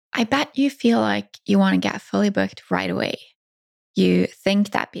I bet you feel like you want to get fully booked right away. You think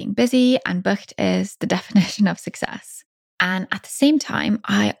that being busy and booked is the definition of success. And at the same time,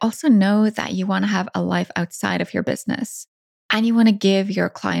 I also know that you want to have a life outside of your business and you want to give your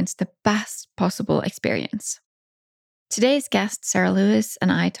clients the best possible experience. Today's guest, Sarah Lewis,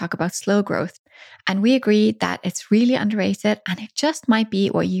 and I talk about slow growth, and we agree that it's really underrated and it just might be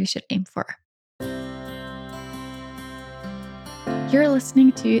what you should aim for. You're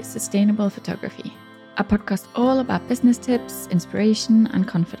listening to Sustainable Photography, a podcast all about business tips, inspiration, and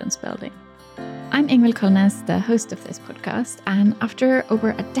confidence building. I'm Ingvild Kolnes, the host of this podcast, and after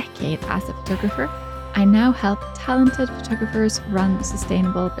over a decade as a photographer, I now help talented photographers run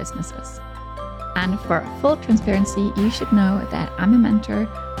sustainable businesses. And for full transparency, you should know that I'm a mentor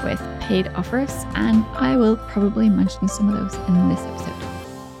with paid offers, and I will probably mention some of those in this episode.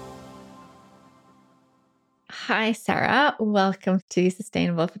 Hi, Sarah. Welcome to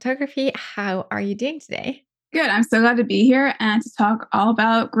Sustainable Photography. How are you doing today? Good. I'm so glad to be here and to talk all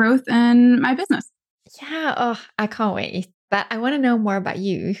about growth in my business. Yeah. I can't wait. But I want to know more about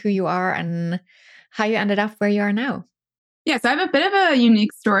you, who you are, and how you ended up where you are now. Yeah, so I have a bit of a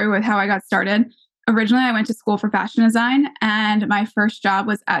unique story with how I got started. Originally, I went to school for fashion design, and my first job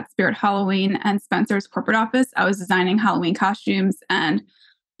was at Spirit Halloween and Spencer's corporate office. I was designing Halloween costumes and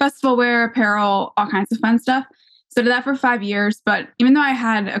festival wear, apparel, all kinds of fun stuff. So I did that for 5 years. But even though I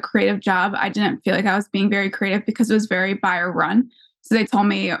had a creative job, I didn't feel like I was being very creative because it was very buyer run. So they told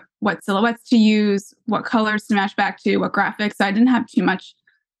me what silhouettes to use, what colors to match back to, what graphics. So I didn't have too much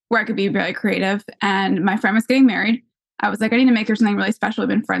where I could be really creative. And my friend was getting married. I was like, I need to make her something really special. We've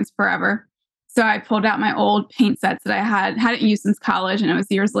been friends forever. So I pulled out my old paint sets that I hadn't used since college, and it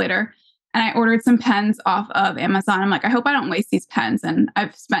was years later. And I ordered some pens off of Amazon. I'm like, I hope I don't waste these pens. And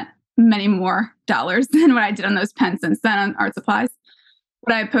I've spent many more dollars than what I did on those pens since then on art supplies.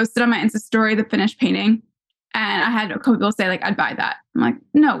 But I posted on my Insta story the finished painting. And I had a couple people say, like, I'd buy that. I'm like,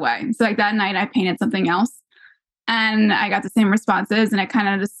 no way. So like that night I painted something else. And I got the same responses. And it kind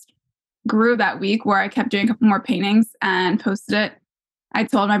of just grew that week where I kept doing a couple more paintings and posted it. I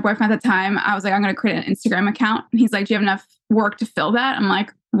told my boyfriend at the time, I was like, I'm going to create an Instagram account. And he's like, do you have enough work to fill that? I'm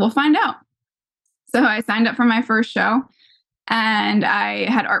like, we'll find out. So I signed up for my first show and I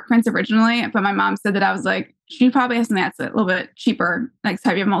had art prints originally, but my mom said that I was like, she probably has something that's a little bit cheaper, like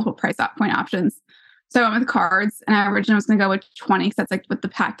so you have multiple price point options. So I went with cards and I originally was going to go with 20 because that's like what the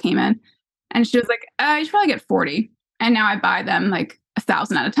pack came in. And she was like, you should probably get 40. And now I buy them like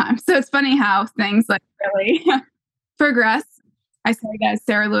 1,000 at a time. So it's funny how things like really progress. I started as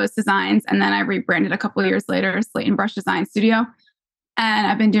Sarah Lewis Designs, and then I rebranded a couple of years later, Slate and Brush Design Studio. And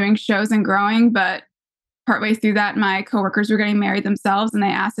I've been doing shows and growing, but partway through that, my coworkers were getting married themselves, and they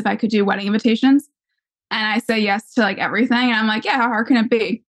asked if I could do wedding invitations. And I said yes to like everything. And I'm like, yeah, how hard can it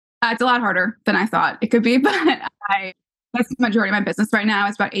be? It's a lot harder than I thought it could be, but that's the majority of my business right now.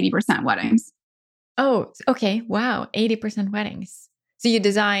 It's about 80% weddings. Oh, okay. Wow. 80% weddings. So you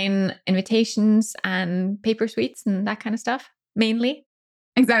design invitations and paper suites and that kind of stuff? Mainly?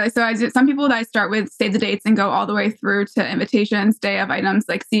 Exactly. So I did some people that I start with save the dates and go all the way through to invitations, day of items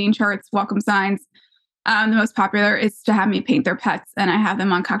like seating charts, welcome signs. The most popular is to have me paint their pets, and I have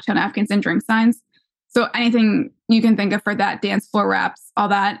them on cocktail napkins and drink signs. So anything you can think of for that, dance floor wraps, all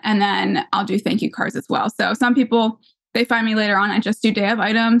that. And then I'll do thank you cards as well. So some people, they find me later on. I just do day of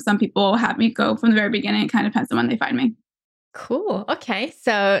items. Some people have me go from the very beginning. It kind of depends on when they find me. Cool. Okay.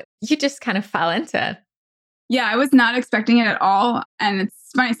 So you just kind of fell into it. Yeah, I was not expecting it at all. And it's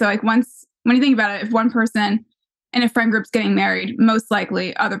funny. So like when you think about it, if one person in a friend group's getting married, most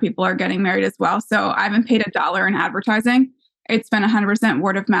likely other people are getting married as well. So I haven't paid $1 in advertising. It's been 100%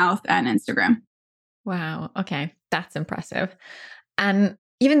 word of mouth and Instagram. Wow. Okay. That's impressive. And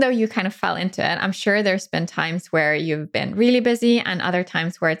even though you kind of fell into it, I'm sure there's been times where you've been really busy and other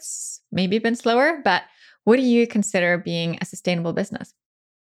times where it's maybe been slower. But what do you consider being a sustainable business?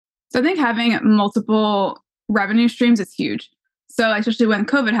 So I think having multiple revenue streams is huge. So especially when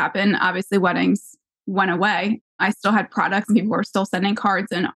COVID happened, obviously weddings went away. I still had products and people were still sending cards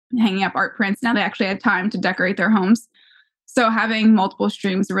and hanging up art prints. Now they actually had time to decorate their homes. So having multiple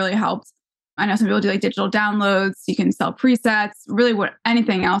streams really helped. I know some people do like digital downloads. You can sell presets, really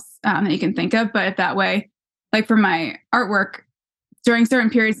anything else that you can think of. But if that way, like for my artwork, during certain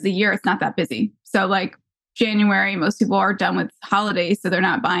periods of the year, it's not that busy. So like January, most people are done with holidays, so they're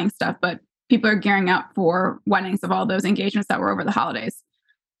not buying stuff, but people are gearing up for weddings of all those engagements that were over the holidays.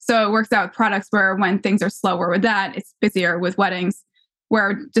 So it works out with products where when things are slower with that, it's busier with weddings,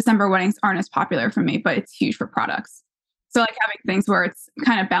 where December weddings aren't as popular for me, but it's huge for products. So like having things where it's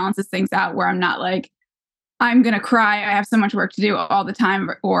kind of balances things out, where I'm not like, I'm going to cry. I have so much work to do all the time,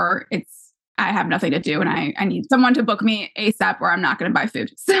 or I have nothing to do and I need someone to book me ASAP or I'm not going to buy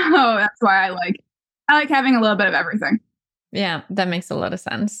food. So that's why I like having a little bit of everything. Yeah, that makes a lot of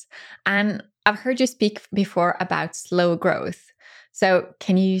sense. And I've heard you speak before about slow growth. So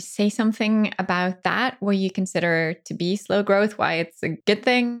can you say something about that? What you consider to be slow growth, why it's a good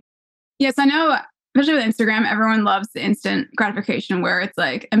thing? Yes, I know, especially with Instagram, everyone loves the instant gratification where it's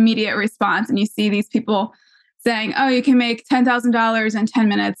like immediate response. And you see these people saying, oh, you can make $10,000 in 10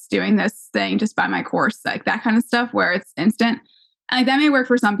 minutes doing this thing, just buy my course, like that kind of stuff where it's instant. And like that may work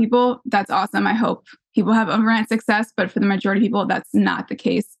for some people. That's awesome. I hope people have overnight success, but for the majority of people, that's not the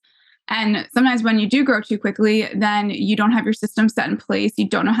case. And sometimes when you do grow too quickly, then you don't have your system set in place. You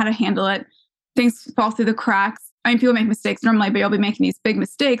don't know how to handle it. Things fall through the cracks. I mean, people make mistakes normally, but you'll be making these big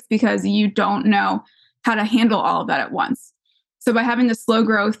mistakes because you don't know how to handle all of that at once. So by having the slow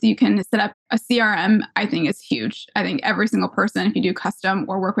growth, you can set up a CRM, I think is huge. I think every single person, if you do custom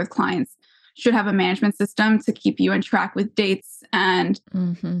or work with clients, should have a management system to keep you on track with dates. And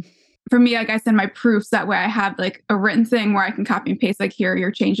for me, like I send my proofs, that way I have like a written thing where I can copy and paste, like here are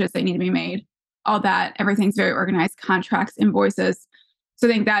your changes that need to be made, all that. Everything's very organized, contracts, invoices. So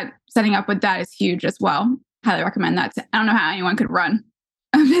I think that setting up with that is huge as well. Highly recommend that. I don't know how anyone could run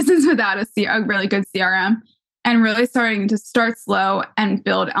a business without a really good CRM, and really starting to start slow and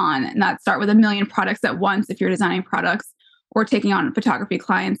build on, and not start with a million products at once. If you're designing products or taking on photography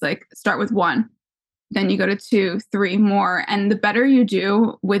clients, like start with one, then you go to 2, 3 more. And the better you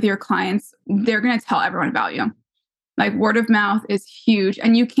do with your clients, they're going to tell everyone about you. Like word of mouth is huge,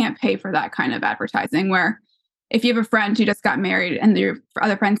 and you can't pay for that kind of advertising where if you have a friend who just got married and your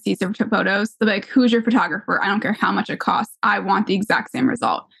other friend sees their photos, they're like, who's your photographer? I don't care how much it costs. I want the exact same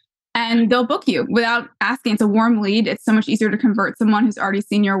result. And they'll book you without asking. It's a warm lead. It's so much easier to convert someone who's already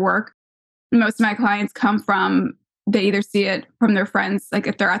seen your work. Most of my clients come from, they either see it from their friends, like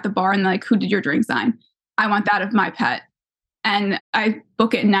if they're at the bar and they're like, who did your drink sign? I want that of my pet. And I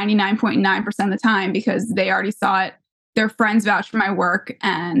book it 99.9% of the time because they already saw it. Their friends vouch for my work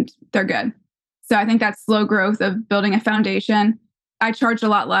and they're good. So I think that's slow growth of building a foundation. I charge a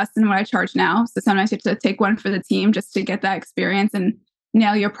lot less than what I charge now. So sometimes you have to take one for the team just to get that experience and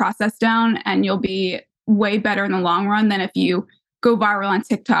nail your process down. And you'll be way better in the long run than if you go viral on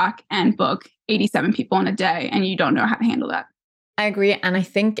TikTok and book 87 people in a day and you don't know how to handle that. I agree. And I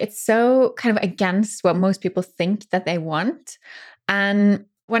think it's so kind of against what most people think that they want. And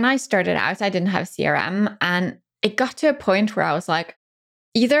when I started out, I didn't have CRM. And it got to a point where I was like,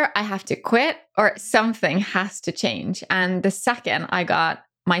 either I have to quit or something has to change. And the second I got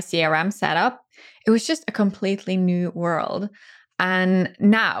my CRM set up, it was just a completely new world. And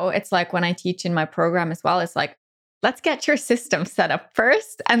now it's like when I teach in my program as well, it's like, let's get your system set up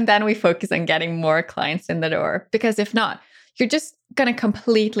first. And then we focus on getting more clients in the door. Because if not, you're just going to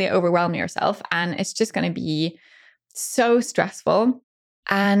completely overwhelm yourself. And it's just going to be so stressful.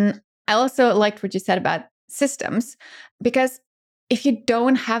 And I also liked what you said about systems, because if you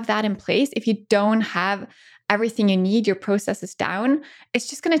don't have that in place, if you don't have everything you need, your processes down, it's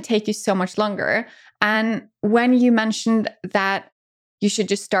just going to take you so much longer. And when you mentioned that you should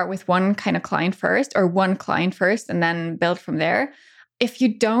just start with one kind of client first or one client first and then build from there. If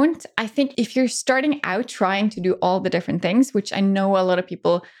you don't, I think if you're starting out trying to do all the different things, which I know a lot of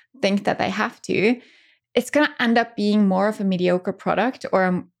people think that they have to, it's going to end up being more of a mediocre product or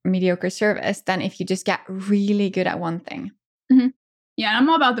a mediocre service than if you just get really good at one thing. Mm-hmm. Yeah, and I'm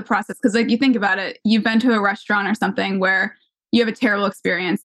all about the process because like you think about it, you've been to a restaurant or something where you have a terrible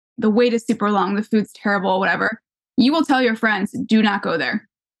experience. The wait is super long, the food's terrible, whatever. You will tell your friends, do not go there.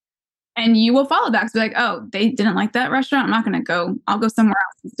 And you will follow that. So be like, oh, they didn't like that restaurant. I'm not going to go. I'll go somewhere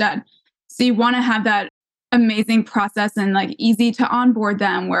else instead. So you want to have that amazing process and like easy to onboard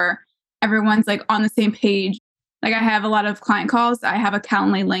them where everyone's like on the same page. Like I have a lot of client calls. I have a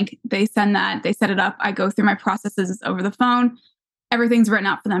Calendly link. They send that. They set it up. I go through my processes over the phone. Everything's written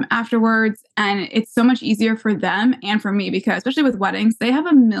out for them afterwards. And it's so much easier for them and for me because especially with weddings, they have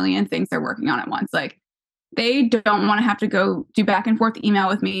a million things they're working on at once. Like they don't want to have to go do back and forth email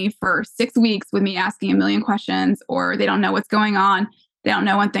with me for 6 weeks with me asking a million questions, or they don't know what's going on. They don't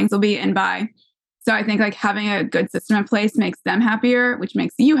know when things will be in by. So I think like having a good system in place makes them happier, which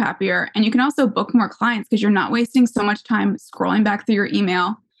makes you happier. And you can also book more clients because you're not wasting so much time scrolling back through your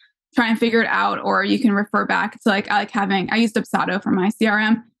email, trying to figure it out, or you can refer back to like, I use Dubsado for my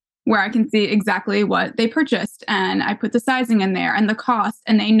CRM where I can see exactly what they purchased and I put the sizing in there and the cost,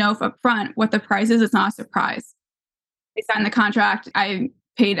 and they know up front what the price is. It's not a surprise. They signed the contract. I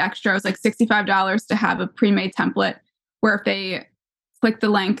paid extra. It was like $65 to have a pre-made template where if they click the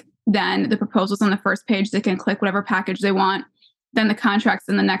link, then the proposals on the first page, they can click whatever package they want. Then the contracts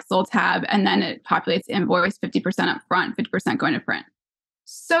in the next little tab, and then it populates the invoice 50% up front, 50% going to print.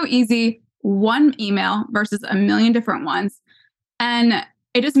 So easy, one email versus a million different ones. And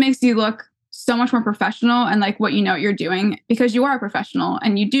it just makes you look so much more professional and like what you know what you're doing, because you are a professional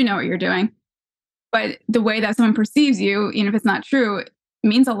and you do know what you're doing. But the way that someone perceives you, even if it's not true,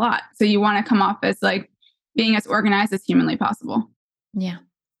 means a lot. So you want to come off as like being as organized as humanly possible. Yeah,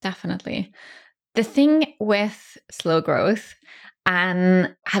 definitely. The thing with slow growth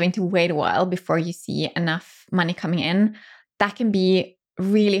and having to wait a while before you see enough money coming in, that can be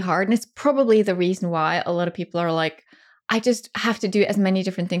really hard. And it's probably the reason why a lot of people are like, I just have to do as many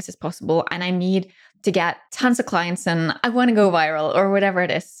different things as possible. And I need to get tons of clients and I want to go viral or whatever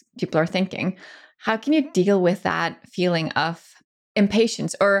it is people are thinking. How can you deal with that feeling of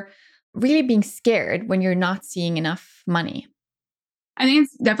impatience or really being scared when you're not seeing enough money? I think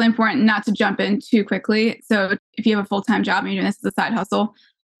it's definitely important not to jump in too quickly. So if you have a full-time job and you're doing this as a side hustle,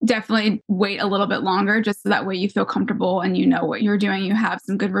 definitely wait a little bit longer, just so that way you feel comfortable and you know what you're doing. You have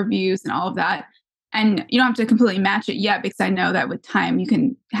some good reviews and all of that. And you don't have to completely match it yet, because I know that with time you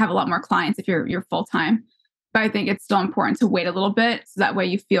can have a lot more clients if you're full-time. But I think it's still important to wait a little bit, so that way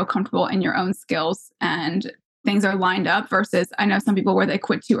you feel comfortable in your own skills and things are lined up, versus I know some people where they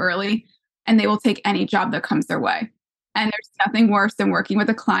quit too early and they will take any job that comes their way. And there's nothing worse than working with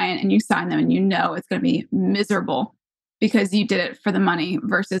a client and you sign them and you know it's going to be miserable because you did it for the money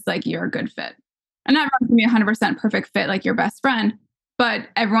versus like you're a good fit. And not everyone's going to be 100% perfect fit like your best friend, but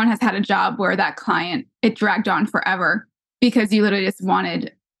everyone has had a job where that client, it dragged on forever because you literally just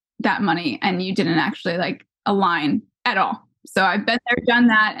wanted that money and you didn't actually like align at all. So I've been there, done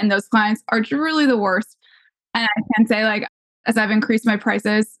that. And those clients are truly the worst. And I can say, like, as I've increased my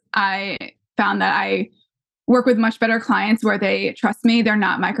prices, I found that I work with much better clients where they trust me. They're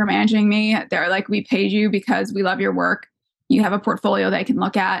not micromanaging me. They're like, we paid you because we love your work. You have a portfolio they can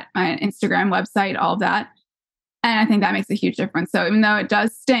look at, my Instagram, website, all of that. And I think that makes a huge difference. So even though it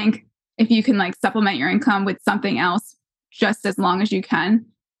does stink, if you can like supplement your income with something else just as long as you can,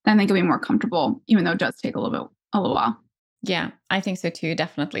 then I think you'll be more comfortable, even though it does take a little while. Yeah, I think so too,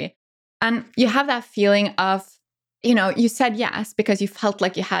 definitely. And you have that feeling of, you know, you said yes because you felt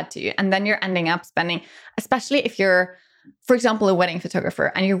like you had to. And then you're ending up spending, especially if you're, for example, a wedding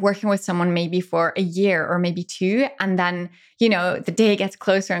photographer and you're working with someone maybe for a year or maybe two. And then, you know, the day gets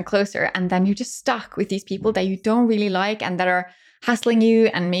closer and closer. And then you're just stuck with these people that you don't really like and that are hassling you.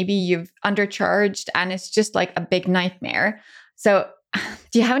 And maybe you've undercharged and it's just like a big nightmare. So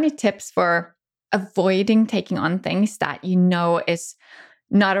do you have any tips for avoiding taking on things that you know is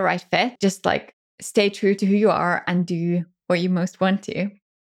not a right fit? Just like stay true to who you are and do what you most want to.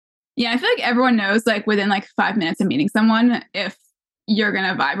 Yeah, I feel like everyone knows like within like 5 minutes of meeting someone if you're going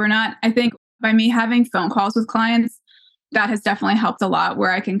to vibe or not. I think by me having phone calls with clients, that has definitely helped a lot,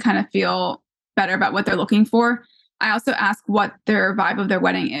 where I can kind of feel better about what they're looking for. I also ask what their vibe of their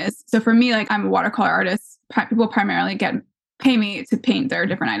wedding is. So for me, like I'm a watercolor artist. People primarily pay me to paint their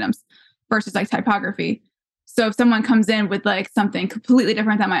different items versus like typography. So if someone comes in with like something completely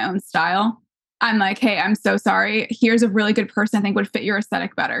different than my own style, I'm like, hey, I'm so sorry. Here's a really good person I think would fit your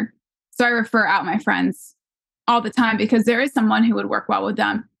aesthetic better. So I refer out my friends all the time because there is someone who would work well with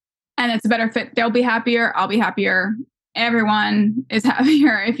them and it's a better fit. They'll be happier. I'll be happier. Everyone is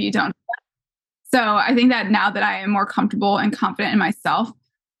happier if you don't. So I think that now that I am more comfortable and confident in myself,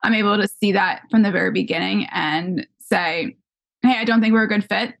 I'm able to see that from the very beginning and say, hey, I don't think we're a good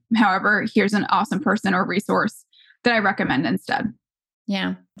fit. However, here's an awesome person or resource that I recommend instead.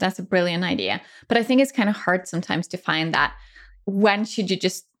 Yeah, that's a brilliant idea. But I think it's kind of hard sometimes to find that when should you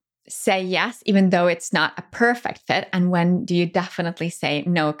just say yes, even though it's not a perfect fit? And when do you definitely say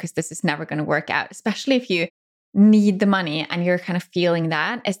no, because this is never going to work out, especially if you need the money and you're kind of feeling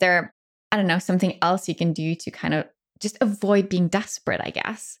that? Is there, I don't know, something else you can do to kind of just avoid being desperate, I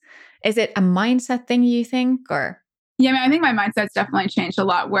guess? Is it a mindset thing, you think, or? Yeah, I mean, I think my mindset's definitely changed a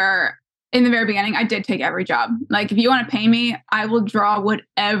lot, where in the very beginning, I did take every job. Like, if you want to pay me, I will draw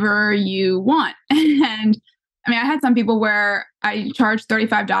whatever you want. And I mean, I had some people where I charged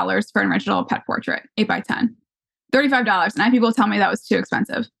 $35 for an original pet portrait, 8x10. $35. And I had people tell me that was too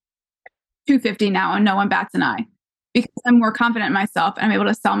expensive. $250 now, and no one bats an eye. Because I'm more confident in myself and I'm able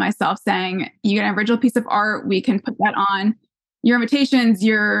to sell myself saying, you get an original piece of art, we can put that on your invitations,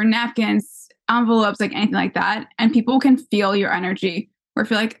 your napkins, envelopes, like anything like that. And people can feel your energy. Or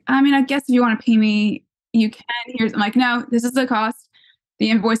feel like, I mean, I guess if you want to pay me, you can. I'm like, no, this is the cost. The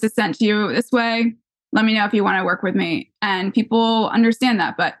invoice is sent to you this way. Let me know if you want to work with me. And people understand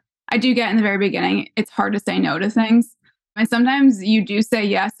that. But I do get in the very beginning, it's hard to say no to things. And sometimes you do say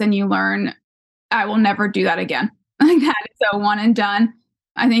yes and you learn, I will never do that again. Like that is a one and done.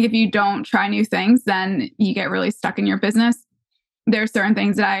 I think if you don't try new things, then you get really stuck in your business. There's certain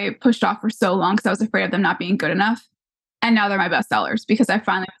things that I pushed off for so long because I was afraid of them not being good enough. And now they're my best sellers because I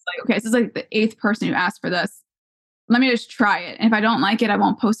finally was like, okay, this is like the eighth person who asked for this. Let me just try it. And if I don't like it, I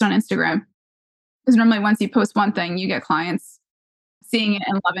won't post on Instagram. Because normally once you post one thing, you get clients seeing it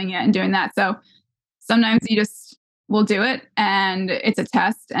and loving it and doing that. So sometimes you just will do it and it's a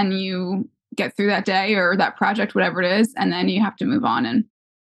test and you get through that day or that project, whatever it is. And then you have to move on and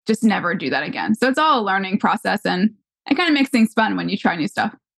just never do that again. So it's all a learning process and it kind of makes things fun when you try new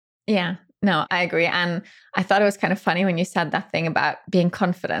stuff. Yeah, no, I agree. And I thought it was kind of funny when you said that thing about being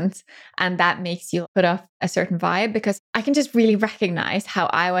confident and that makes you put off a certain vibe, because I can just really recognize how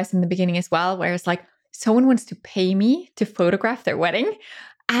I was in the beginning as well, where it's like someone wants to pay me to photograph their wedding.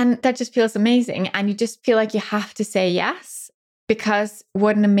 And that just feels amazing. And you just feel like you have to say yes, because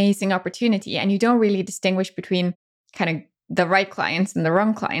what an amazing opportunity. And you don't really distinguish between kind of the right clients and the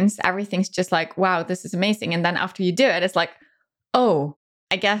wrong clients. Everything's just like, wow, this is amazing. And then after you do it, it's like, oh,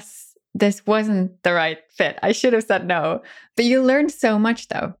 I guess this wasn't the right fit. I should have said no. But you learned so much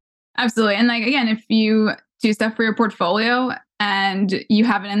though. Absolutely. And like, again, if you do stuff for your portfolio and you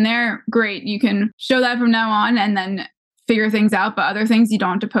have it in there, great. You can show that from now on and then figure things out. But other things, you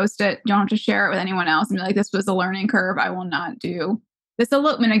don't have to post it. You don't have to share it with anyone else and be like, this was a learning curve. I will not do this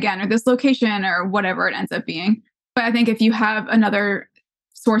elopement again or this location or whatever it ends up being. But I think if you have another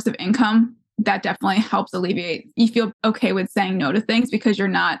source of income, that definitely helps alleviate. You feel okay with saying no to things because you're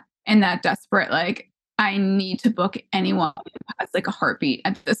not in that desperate, like, I need to book anyone who has like a heartbeat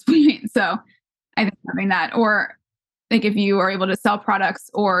at this point. So I think having that, or like if you are able to sell products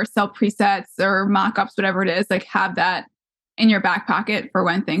or sell presets or mock-ups, whatever it is, like have that in your back pocket for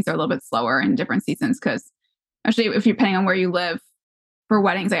when things are a little bit slower in different seasons. Because actually, if you're depending on where you live, for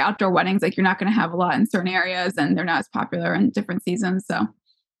weddings, like outdoor weddings, like you're not going to have a lot in certain areas and they're not as popular in different seasons. So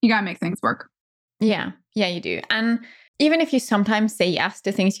you got to make things work. Yeah, you do. And even if you sometimes say yes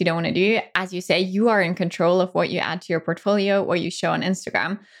to things you don't want to do, as you say, you are in control of what you add to your portfolio or you show on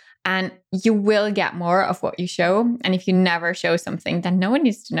Instagram. And you will get more of what you show. And if you never show something, then no one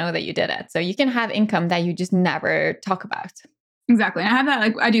needs to know that you did it. So you can have income that you just never talk about. Exactly. And I have that,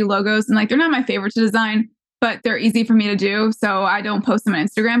 like I do logos and like they're not my favorite to design, but they're easy for me to do. So I don't post them on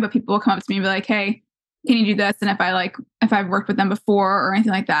Instagram, but people will come up to me and be like, hey, can you do this? And if I've worked with them before or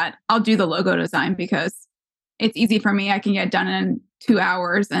anything like that, I'll do the logo design because it's easy for me. I can get done in 2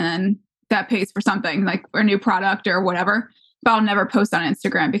 hours and then that pays for something like a new product or whatever. But I'll never post on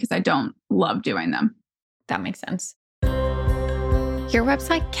Instagram because I don't love doing them. That makes sense. Your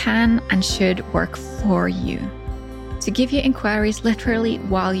website can and should work for you to give you inquiries literally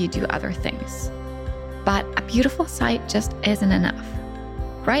while you do other things. But a beautiful site just isn't enough.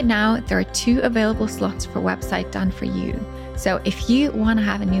 Right now, there are 2 available slots for Website Done for You. So if you want to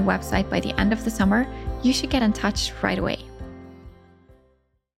have a new website by the end of the summer, you should get in touch right away.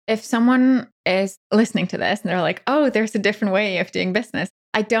 If someone is listening to this and they're like, oh, there's a different way of doing business,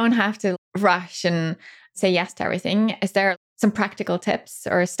 I don't have to rush and say yes to everything. Is there some practical tips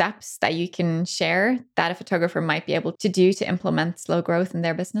or steps that you can share that a photographer might be able to do to implement slow growth in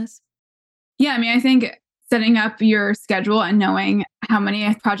their business? Yeah, I mean, I think setting up your schedule and knowing how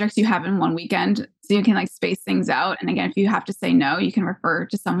many projects you have in one weekend so you can like space things out. And again, if you have to say no, you can refer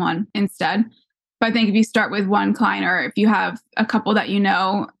to someone instead. But I think if you start with one client or if you have a couple that you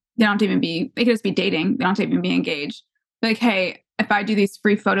know, they could just be dating. They don't have to even be engaged. Like, hey, if I do these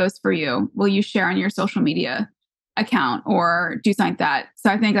free photos for you, will you share on your social media account or do something like that? So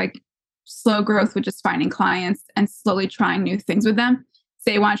I think like slow growth with just finding clients and slowly trying new things with them.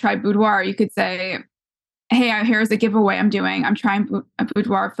 Say you want to try boudoir, you could say, hey, here's a giveaway I'm doing. I'm trying a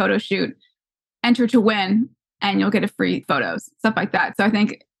boudoir photo shoot. Enter to win and you'll get a free photos, stuff like that. So I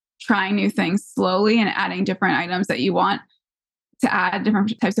think trying new things slowly and adding different items that you want to add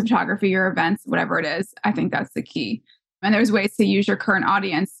different types of photography or events, whatever it is, I think that's the key. And there's ways to use your current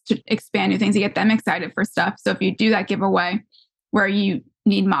audience to expand new things, to get them excited for stuff. So if you do that giveaway where you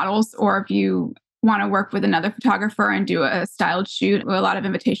need models, or if you want to work with another photographer and do a styled shoot, a lot of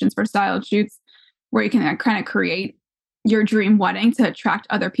invitations for styled shoots where you can kind of create your dream wedding to attract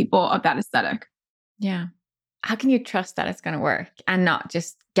other people of that aesthetic. Yeah. How can you trust that it's going to work and not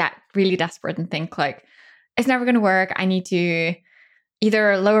just get really desperate and think like, it's never going to work. I need to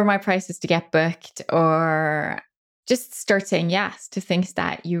either lower my prices to get booked or just start saying yes to things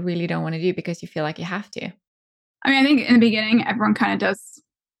that you really don't want to do because you feel like you have to. I mean, I think in the beginning, everyone kind of does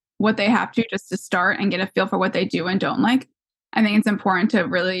what they have to just to start and get a feel for what they do and don't like. I think it's important to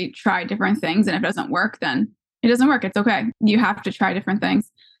really try different things. And if it doesn't work, then it doesn't work. It's okay. You have to try different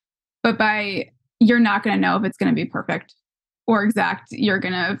things. But you're not going to know if it's going to be perfect or exact. You're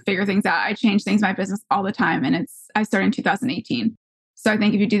going to figure things out. I change things in my business all the time. And I started in 2018. So I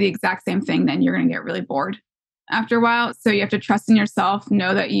think if you do the exact same thing, then you're going to get really bored after a while. So you have to trust in yourself,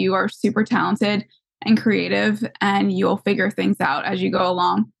 know that you are super talented and creative, and you'll figure things out as you go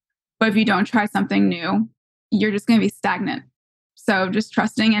along. But if you don't try something new, you're just going to be stagnant. So just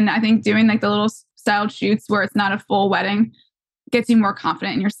trusting. And I think doing like the little styled shoots where it's not a full wedding gets you more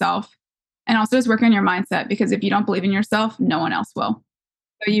confident in yourself. And also just working on your mindset, because if you don't believe in yourself, no one else will.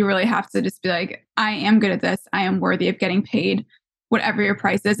 So you really have to just be like, I am good at this. I am worthy of getting paid whatever your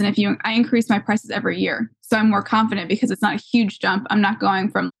price is. And I increase my prices every year. So I'm more confident because it's not a huge jump. I'm not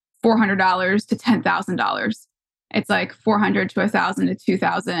going from $400 to $10,000. It's like $400 to $1,000 to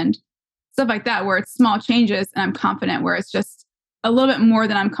 $2,000, stuff like that, where it's small changes and I'm confident, where it's just a little bit more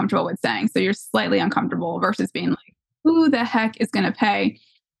than I'm comfortable with saying. So you're slightly uncomfortable versus being like, who the heck is going to pay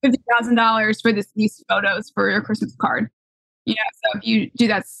 $50,000 for these photos for your Christmas card? So if you do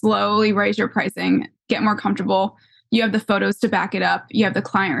that, slowly raise your pricing, get more comfortable. You have the photos to back it up. You have the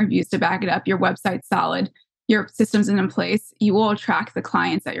client reviews to back it up. Your website's solid. Your systems in place. You will attract the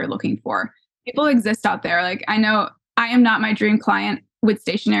clients that you're looking for. People exist out there. Like, I know I am not my dream client with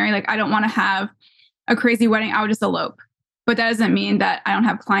stationery. Like, I don't want to have a crazy wedding. I would just elope. But that doesn't mean that I don't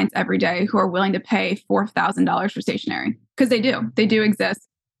have clients every day who are willing to pay $4,000 for stationery, because they do. They do exist.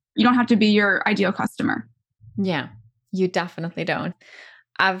 You don't have to be your ideal customer. Yeah, you definitely don't.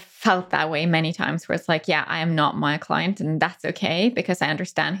 I've felt that way many times where it's like, yeah, I am not my client, and that's okay because I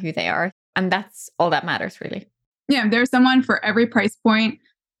understand who they are. And that's all that matters, really. Yeah, there's someone for every price point,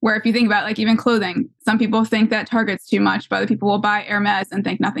 where if you think about like even clothing, some people think that Target's too much, but other people will buy Hermes and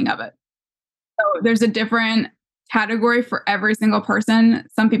think nothing of it. So there's a different category for every single person.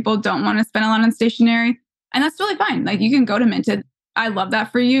 Some people don't want to spend a lot on stationery, and that's really fine. Like, you can go to Minted. I love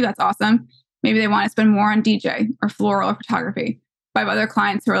that for you. That's awesome. Maybe they want to spend more on DJ or floral or photography. But I have other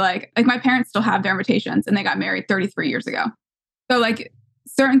clients who are like my parents still have their invitations and they got married 33 years ago. So like,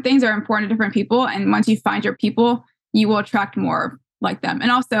 certain things are important to different people. And once you find your people, you will attract more like them.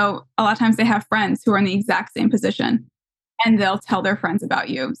 And also, a lot of times they have friends who are in the exact same position and they'll tell their friends about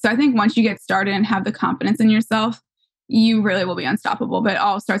you. So I think once you get started and have the confidence in yourself, you really will be unstoppable. But it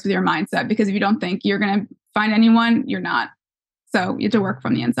all starts with your mindset, because if you don't think you're going to find anyone, you're not. So you have to work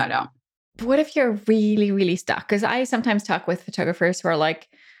from the inside out. What if you're really, really stuck? Because I sometimes talk with photographers who are like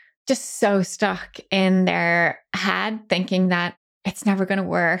just so stuck in their head, thinking that it's never going to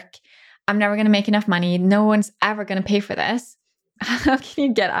work. I'm never going to make enough money. No one's ever going to pay for this. How can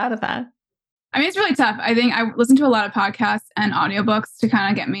you get out of that? I mean, it's really tough. I think I listen to a lot of podcasts and audiobooks to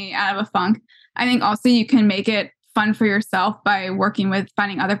kind of get me out of a funk. I think also you can make it fun for yourself by working with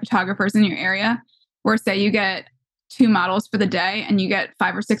finding other photographers in your area, where say you get 2 models for the day and you get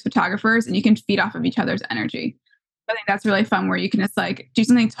 5 or 6 photographers and you can feed off of each other's energy. I think that's really fun, where you can just like do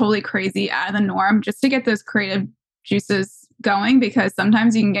something totally crazy out of the norm just to get those creative juices going, because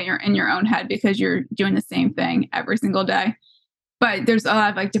sometimes you can get in your own head because you're doing the same thing every single day. But there's a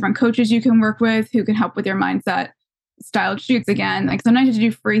lot of like different coaches you can work with who can help with your mindset. Styled shoots, again, like sometimes you have to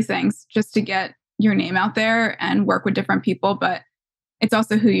do free things just to get your name out there and work with different people. But it's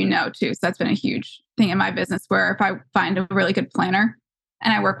also who you know too. So that's been a huge thing in my business, where if I find a really good planner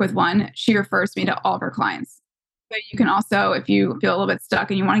and I work with one, she refers me to all of her clients. But you can also, if you feel a little bit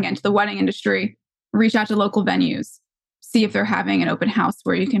stuck and you want to get into the wedding industry, reach out to local venues, see if they're having an open house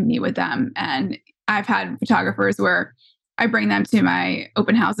where you can meet with them. And I've had photographers where I bring them to my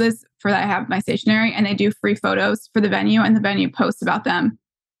open houses for that I have my stationery, and they do free photos for the venue, and the venue posts about them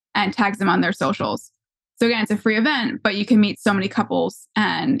and tags them on their socials. So again, it's a free event, but you can meet so many couples,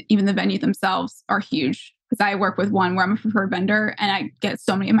 and even the venue themselves are huge, because I work with one where I'm a preferred vendor and I get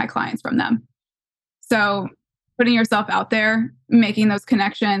so many of my clients from them. So putting yourself out there, making those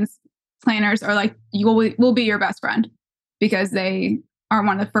connections, planners are like, you will be your best friend, because they are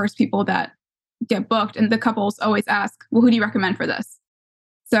one of the first people that get booked. And the couples always ask, well, who do you recommend for this?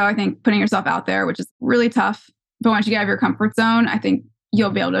 So I think putting yourself out there, which is really tough, but once you get out of your comfort zone, I think you'll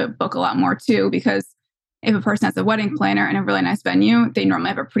be able to book a lot more too, because if a person has a wedding planner and a really nice venue, they normally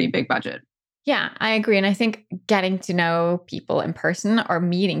have a pretty big budget. Yeah, I agree. And I think getting to know people in person or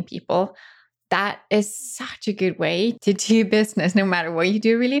meeting people, that is such a good way to do business, no matter what you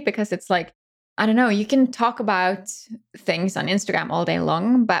do, really, because it's like, I don't know, you can talk about things on Instagram all day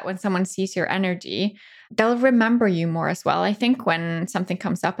long, but when someone sees your energy, they'll remember you more as well. I think when something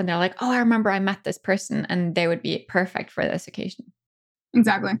comes up and they're like, oh, I remember I met this person and they would be perfect for this occasion.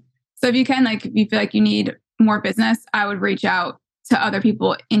 Exactly. So if you can, like, if you feel like you need more business, I would reach out to other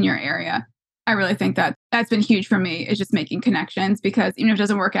people in your area. I really think that that's been huge for me, is just making connections, because even if it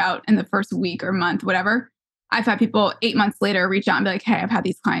doesn't work out in the first week or month, whatever, I've had people 8 months later reach out and be like, hey, I've had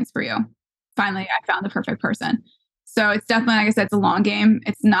these clients for you. Finally, I found the perfect person. So it's definitely, like I said, it's a long game.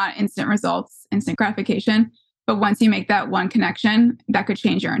 It's not instant results, instant gratification. But once you make that one connection, that could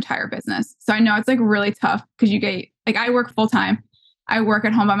change your entire business. So I know it's like really tough because you get, like, I work full time. I work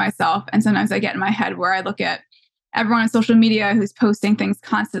at home by myself. And sometimes I get in my head where I look at everyone on social media who's posting things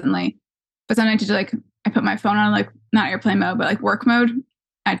constantly. But sometimes I put my phone on, like, not airplane mode, but like work mode.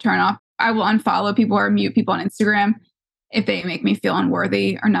 I turn off. I will unfollow people or mute people on Instagram if they make me feel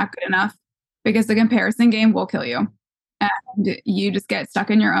unworthy or not good enough, because the comparison game will kill you. And you just get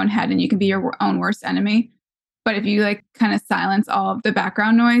stuck in your own head and you can be your own worst enemy. But if you like kind of silence all of the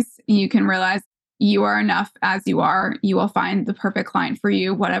background noise, you can realize you are enough as you are. You will find the perfect client for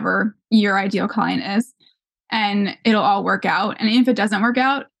you, whatever your ideal client is, and it'll all work out. And if it doesn't work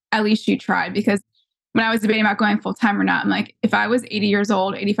out, at least you tried. Because when I was debating about going full time or not, I'm like, if I was 80 years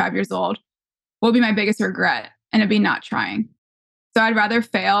old, 85 years old, what would be my biggest regret? And it'd be not trying. So I'd rather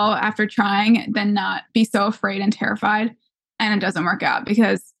fail after trying than not be so afraid and terrified and it doesn't work out,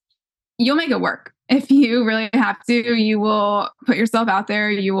 because you'll make it work. If you really have to, you will put yourself out there,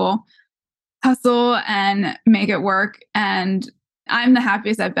 you will hustle and make it work. And I'm the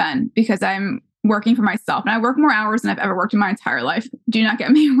happiest I've been because I'm working for myself, and I work more hours than I've ever worked in my entire life. Do not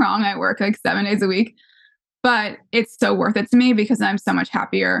get me wrong. I work like 7 days a week, but it's so worth it to me because I'm so much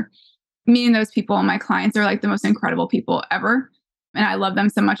happier. Me and those people and my clients are like the most incredible people ever. And I love them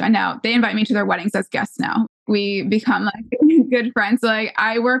so much. I know they invite me to their weddings as guests now. We become like good friends. So like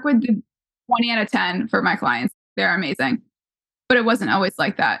I work with 20 out of 10 for my clients. They're amazing. But it wasn't always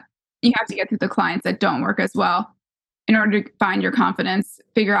like that. You have to get through the clients that don't work as well in order to find your confidence,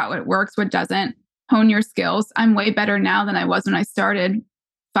 figure out what works, what doesn't, hone your skills. I'm way better now than I was when I started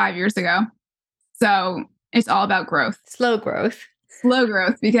 5 years ago. So it's all about growth. Slow growth. Slow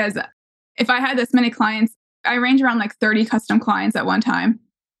growth, because if I had this many clients, I range around like 30 custom clients at one time.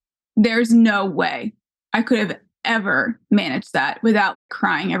 There's no way I could have ever managed that without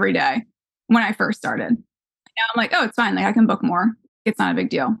crying every day when I first started. Now I'm like, oh, it's fine. Like I can book more. It's not a big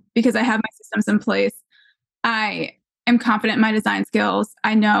deal because I have my systems in place. I am confident in my design skills.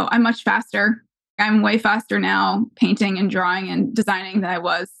 I know I'm much faster. I'm way faster now painting and drawing and designing than I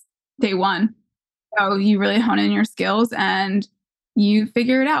was day one. So you really hone in your skills and you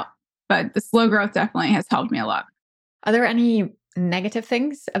figure it out. But the slow growth definitely has helped me a lot. Are there any negative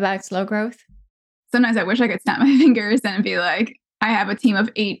things about slow growth? Sometimes I wish I could snap my fingers and be like, I have a team of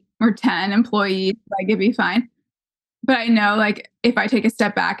 8 or 10 employees, like it'd be fine. But I know like if I take a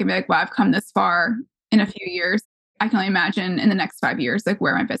step back and be like, wow, I've come this far in a few years, I can only imagine in the next 5 years, like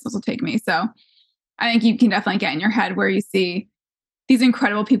where my business will take me. So I think you can definitely get in your head where you see these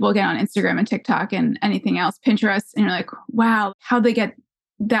incredible people get on Instagram and TikTok and anything else, Pinterest, and you're like, wow, how'd they get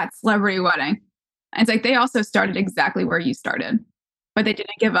that celebrity wedding? And it's like, they also started exactly where you started, but they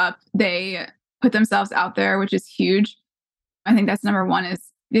didn't give up. They put themselves out there, which is huge. I think that's number one. Is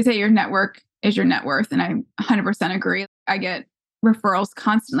they say your network is your net worth. And I 100% agree. I get referrals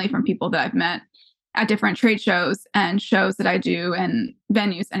constantly from people that I've met at different trade shows and shows that I do and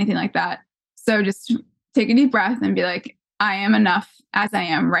venues, anything like that. So just take a deep breath and be like, I am enough as I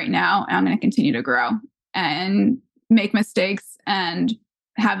am right now. And I'm going to continue to grow and make mistakes and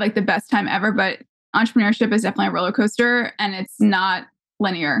have like the best time ever. But entrepreneurship is definitely a roller coaster and it's not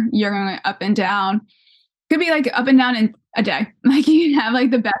linear. You're going up and down. Could be like up and down in a day. Like you can have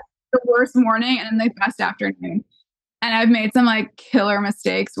like the worst morning and then the best afternoon. And I've made some like killer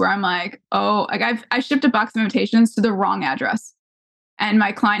mistakes where I'm like, oh, like I shipped a box of invitations to the wrong address. And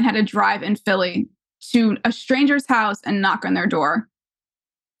my client had to drive in Philly to a stranger's house and knock on their door.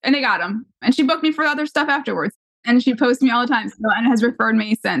 And they got them. And she booked me for other stuff afterwards. And she posts me all the time and has referred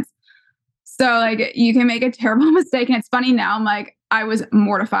me since. So like you can make a terrible mistake. And it's funny now. I'm like, I was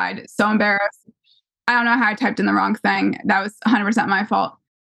mortified, so embarrassed. I don't know how I typed in the wrong thing. That was 100% my fault.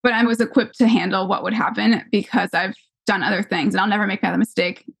 But I was equipped to handle what would happen because I've done other things and I'll never make that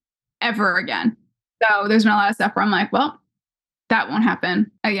mistake ever again. So there's been a lot of stuff where I'm like, well, that won't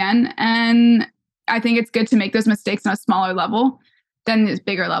happen again. And I think it's good to make those mistakes on a smaller level than this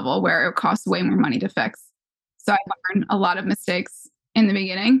bigger level where it costs way more money to fix. So I learned a lot of mistakes in the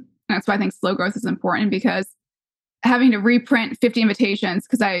beginning. And that's why I think slow growth is important, because having to reprint 50 invitations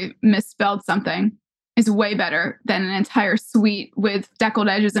because I misspelled something is way better than an entire suite with deckled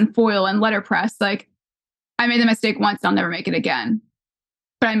edges and foil and letterpress. Like I made the mistake once, I'll never make it again.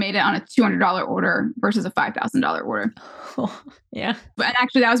 But I made it on a $200 order versus a $5,000 order. Oh, yeah. And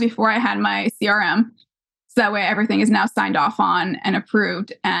actually that was before I had my CRM. So that way everything is now signed off on and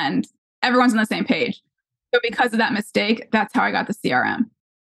approved. And everyone's on the same page. So because of that mistake, that's how I got the CRM.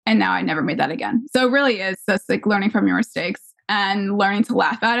 And now I never made that again. So it really is just like learning from your mistakes and learning to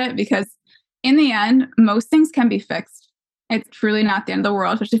laugh at it, because in the end, most things can be fixed. It's truly not the end of the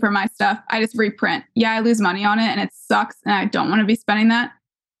world, especially for my stuff. I just reprint. Yeah, I lose money on it and it sucks and I don't want to be spending that,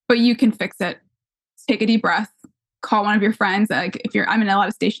 but you can fix it. Take a deep breath, call one of your friends. Like I'm in a lot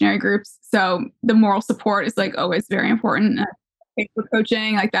of stationary groups. So the moral support is like always very important. For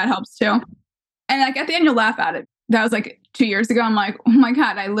coaching, like that helps too. And like at the end, you'll laugh at it. That was like 2 years ago. I'm like, oh my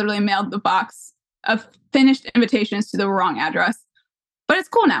God, I literally mailed the box of finished invitations to the wrong address, but it's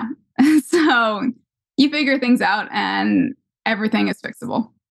cool now. So you figure things out and everything is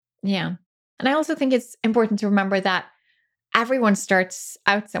fixable. Yeah. And I also think it's important to remember that everyone starts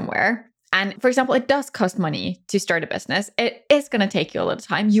out somewhere. And for example, it does cost money to start a business. It is going to take you a lot of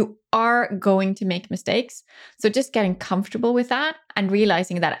time. You are going to make mistakes. So just getting comfortable with that and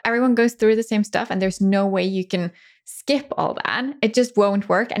realizing that everyone goes through the same stuff and there's no way you can skip all that. It just won't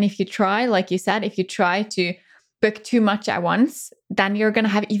work. And if you try, like you said, if you try to book too much at once, then you're going to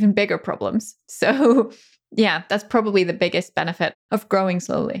have even bigger problems. So yeah, that's probably the biggest benefit of growing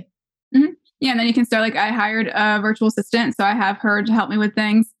slowly. Mm-hmm. Yeah. And then you can start, like I hired a virtual assistant. So I have her to help me with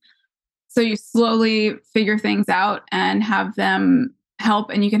things. So you slowly figure things out and have them help,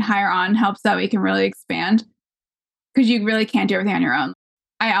 and you can hire on help so that we can really expand, because you really can't do everything on your own.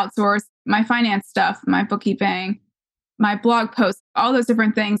 I outsource my finance stuff, my bookkeeping, my blog posts, all those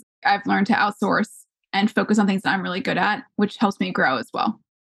different things I've learned to outsource and focus on things that I'm really good at, which helps me grow as well.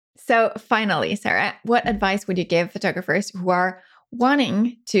 So finally, Sarah, what advice would you give photographers who are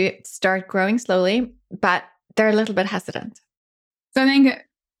wanting to start growing slowly, but they're a little bit hesitant? So I think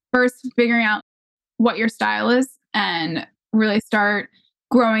first, figuring out what your style is and really start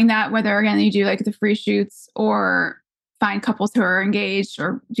growing that, whether again, you do like the free shoots or find couples who are engaged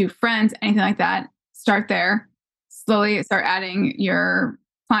or do friends, anything like that. Start there. Slowly start adding your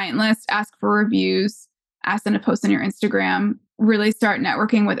client list, ask for reviews, ask them to post on your Instagram, really start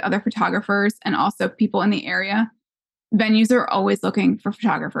networking with other photographers and also people in the area. Venues are always looking for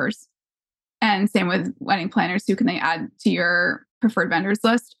photographers. And same with wedding planners, who can they add to your preferred vendors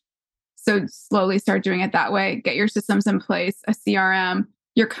list? So slowly start doing it that way. Get your systems in place, a CRM,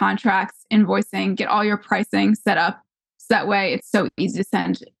 your contracts, invoicing, get all your pricing set up. So that way it's so easy to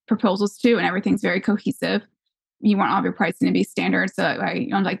send proposals to and everything's very cohesive. You want all of your pricing to be standard. So that way you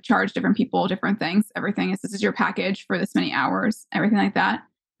don't like charge different people, different things. Everything is, this is your package for this many hours, everything like that.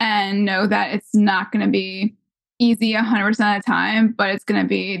 And know that it's not going to be easy 100% of the time, but it's going to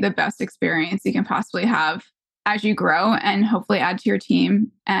be the best experience you can possibly have as you grow, and hopefully add to your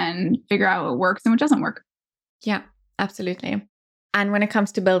team and figure out what works and what doesn't work. Yeah, absolutely. And when it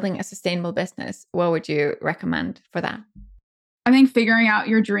comes to building a sustainable business, what would you recommend for that? I think figuring out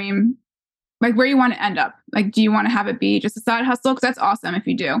your dream, like where you want to end up. Like, do you want to have it be just a side hustle? Because that's awesome if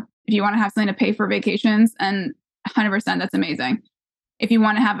you do. If you want to have something to pay for vacations, and 100%, that's amazing. If you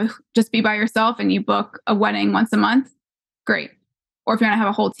want to have just be by yourself and you book a wedding once a month, great. Or if you want to have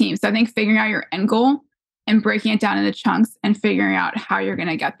a whole team. So I think figuring out your end goal and breaking it down into chunks and figuring out how you're going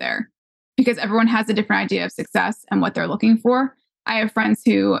to get there, because everyone has a different idea of success and what they're looking for. I have friends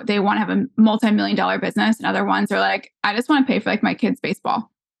who they want to have a multi-million-dollar business, and other ones are like, I just want to pay for like my kids'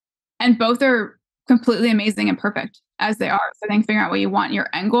 baseball. And both are completely amazing and perfect as they are. So I think figuring out what you want, your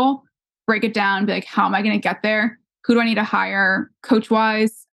end goal, break it down, be like, how am I going to get there? Who do I need to hire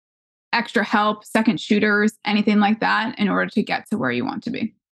coach-wise, extra help, second shooters, anything like that in order to get to where you want to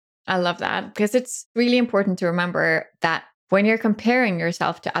be. I love that, because it's really important to remember that when you're comparing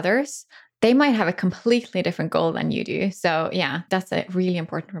yourself to others, they might have a completely different goal than you do. So yeah, that's a really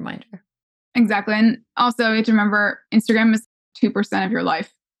important reminder. Exactly. And also you have to remember Instagram is 2% of your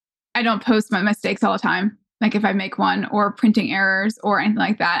life. I don't post my mistakes all the time. Like if I make one or printing errors or anything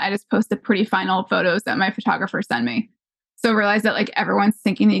like that, I just post the pretty final photos that my photographer send me. So realize that like everyone's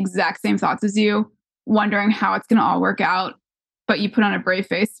thinking the exact same thoughts as you, wondering how it's going to all work out, but you put on a brave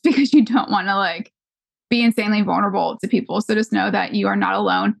face because you don't want to like be insanely vulnerable to people. So just know that you are not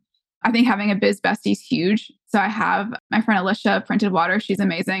alone. I think having a biz bestie is huge. So I have my friend Alicia, Printed Water. She's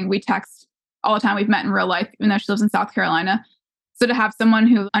amazing. We text all the time. We've met in real life, even though she lives in South Carolina. So to have someone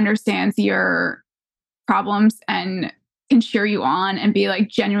who understands your problems and can cheer you on and be like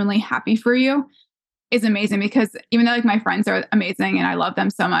genuinely happy for you is amazing, because even though like my friends are amazing and I love them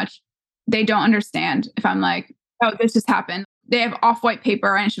so much, they don't understand if I'm like, oh, this just happened. They have off-white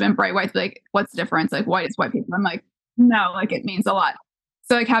paper and it should have been bright white. Like, what's the difference? Like, white is white paper. I'm like, no, like it means a lot.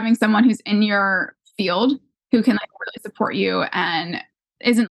 So like having someone who's in your field who can like really support you and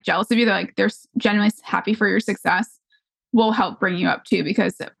isn't jealous of you, they're like, they're genuinely happy for your success, will help bring you up too,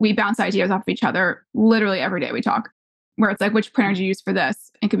 because we bounce ideas off of each other literally every day we talk, where it's like, which printer do you use for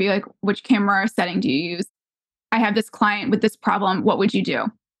this? It could be like, which camera setting do you use? I have this client with this problem. What would you do?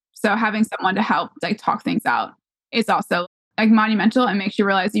 So having someone to help like talk things out is also like monumental and makes you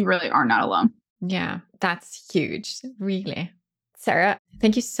realize you really are not alone. Yeah, that's huge, really. Sarah,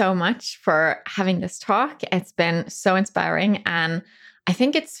 thank you so much for having this talk. It's been so inspiring. And I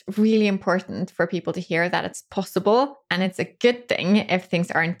think it's really important for people to hear that it's possible. And it's a good thing if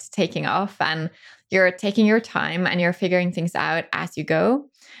things aren't taking off and you're taking your time and you're figuring things out as you go.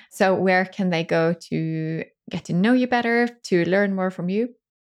 So where can they go to get to know you better, to learn more from you?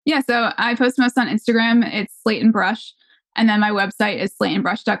 Yeah, so I post most on Instagram. It's Slate and Brush. And then my website is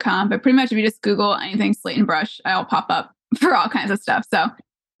slateandbrush.com. But pretty much if you just Google anything Slate and Brush, I'll pop up for all kinds of stuff. So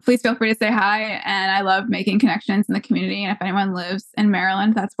please feel free to say hi. And I love making connections in the community. And if anyone lives in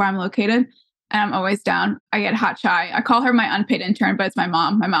Maryland, that's where I'm located. And I'm always down. I get hot chai. I call her my unpaid intern, but it's my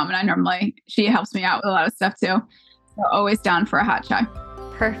mom. My mom and I she helps me out with a lot of stuff too. So always down for a hot chai.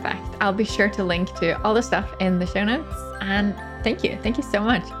 Perfect. I'll be sure to link to all the stuff in the show notes. And thank you. Thank you so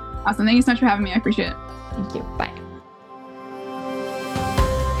much. Awesome. Thank you so much for having me. I appreciate it. Thank you. Bye.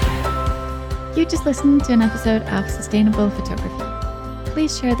 You just listened to an episode of Sustainable Photography.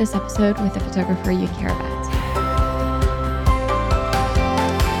 Please share this episode with a photographer you care about.